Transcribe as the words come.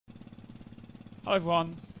Hello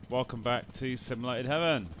everyone, welcome back to Simulated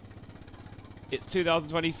Heaven. It's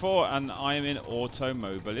 2024 and I am in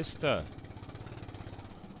Automobilista.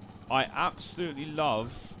 I absolutely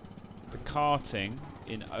love the karting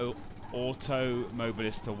in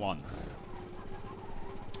Automobilista 1.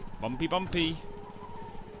 Bumpy bumpy.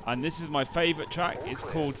 And this is my favourite track. It's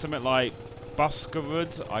called something like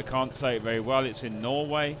Buskerud. I can't say it very well, it's in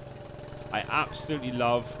Norway. I absolutely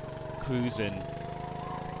love cruising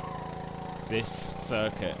this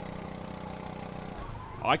circuit.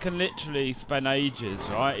 I can literally spend ages,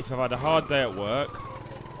 right? If I've had a hard day at work,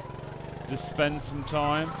 just spend some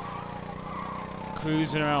time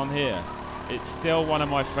cruising around here. It's still one of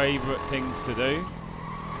my favourite things to do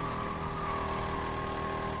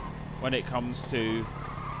when it comes to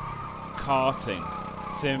karting,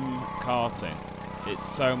 sim karting. It's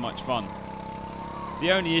so much fun.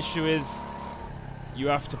 The only issue is you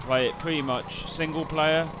have to play it pretty much single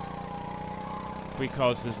player,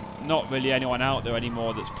 because there's not really anyone out there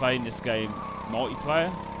anymore that's playing this game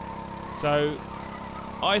multiplayer. So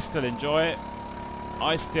I still enjoy it.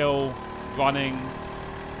 I still running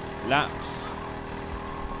laps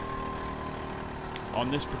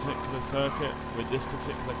on this particular circuit with this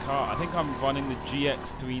particular car. I think I'm running the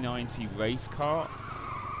GX390 race car,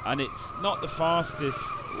 and it's not the fastest.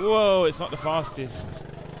 Whoa, it's not the fastest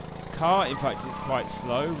car. In fact, it's quite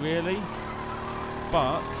slow, really.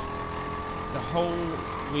 But the whole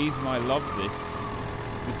reason I love this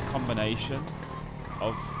combination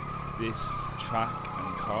of this track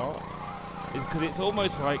and kart is because it's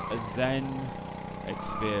almost like a Zen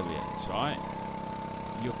experience, right?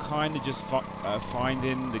 You're kind of just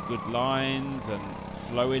finding the good lines and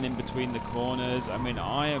flowing in between the corners. I mean,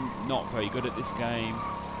 I am not very good at this game,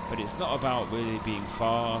 but it's not about really being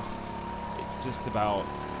fast. It's just about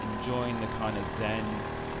enjoying the kind of Zen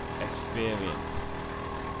experience.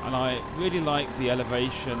 And I really like the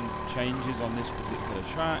elevation changes on this particular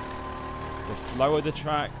track, the flow of the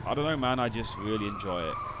track. I don't know, man, I just really enjoy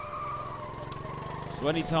it. So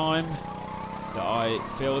anytime that I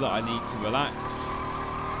feel that I need to relax,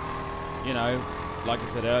 you know, like I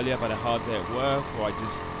said earlier, I've had a hard day at work, or I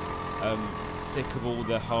just sick of all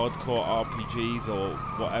the hardcore RPGs or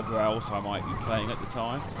whatever else I might be playing at the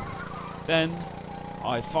time, then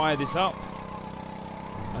I fire this up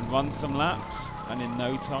and run some laps, and in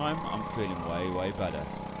no time I'm feeling way better.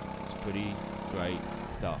 It's pretty great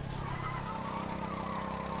stuff.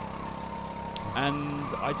 And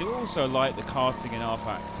I do also like the karting in R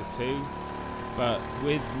Factor 2, but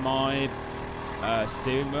with my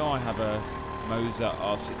steering wheel I have a Moser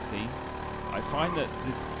R16. I find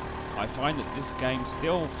that this game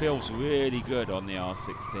still feels really good on the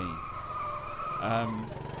R16.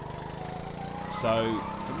 So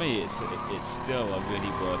for me it's still a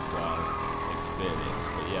really worthwhile experience.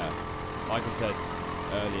 But yeah, like I said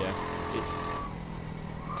earlier, it's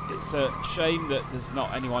a shame that there's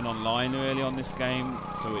not anyone online really on this game.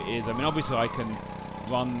 So it is, I mean, obviously I can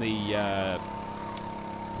run the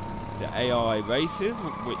AI races,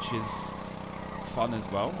 which is fun as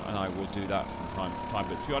well, and I will do that from time to time,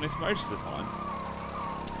 but to be honest, most of the time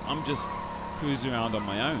I'm just cruising around on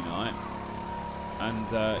my own, right?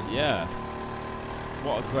 And yeah,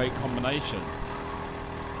 what a great combination.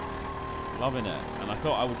 Loving it. And I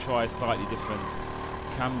thought I would try a slightly different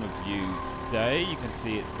camera view today. You can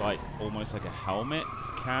see it's like almost like a helmet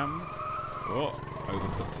cam. Oh,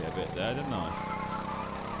 overcooked it a bit there, didn't I?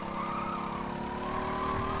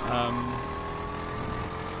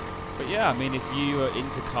 But yeah, I mean, if you are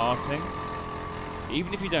into karting,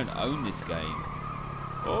 even if you don't own this game,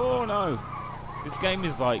 oh no, this game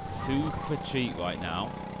is like super cheap right now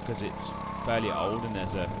because it's fairly old and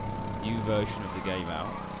there's a new version of the game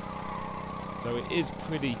out. So it is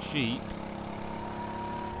pretty cheap.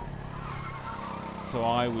 So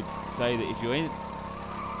I would say that if you're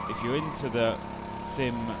into the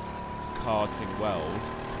sim karting world,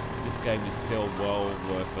 this game is still well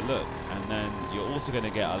worth a look. And then you're also going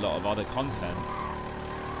to get a lot of other content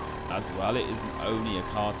as well. It isn't only a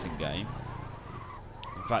karting game.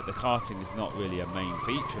 In fact, the karting is not really a main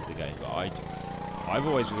feature of the game, but I've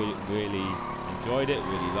always really enjoyed it,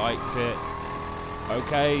 really liked it.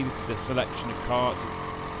 Okay, the selection of karts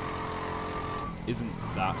isn't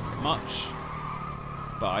that much,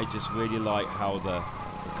 but I just really like how the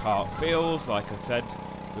kart feels. Like I said,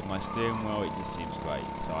 with my steering wheel, it just seems great.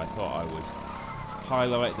 So I thought I would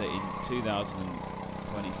highlight that in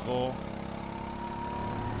 2024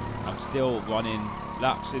 I'm still running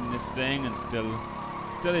laps in this thing and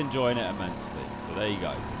still enjoying it immensely. So there you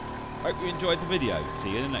go. Hope you enjoyed the video.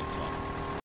 See you in the next one.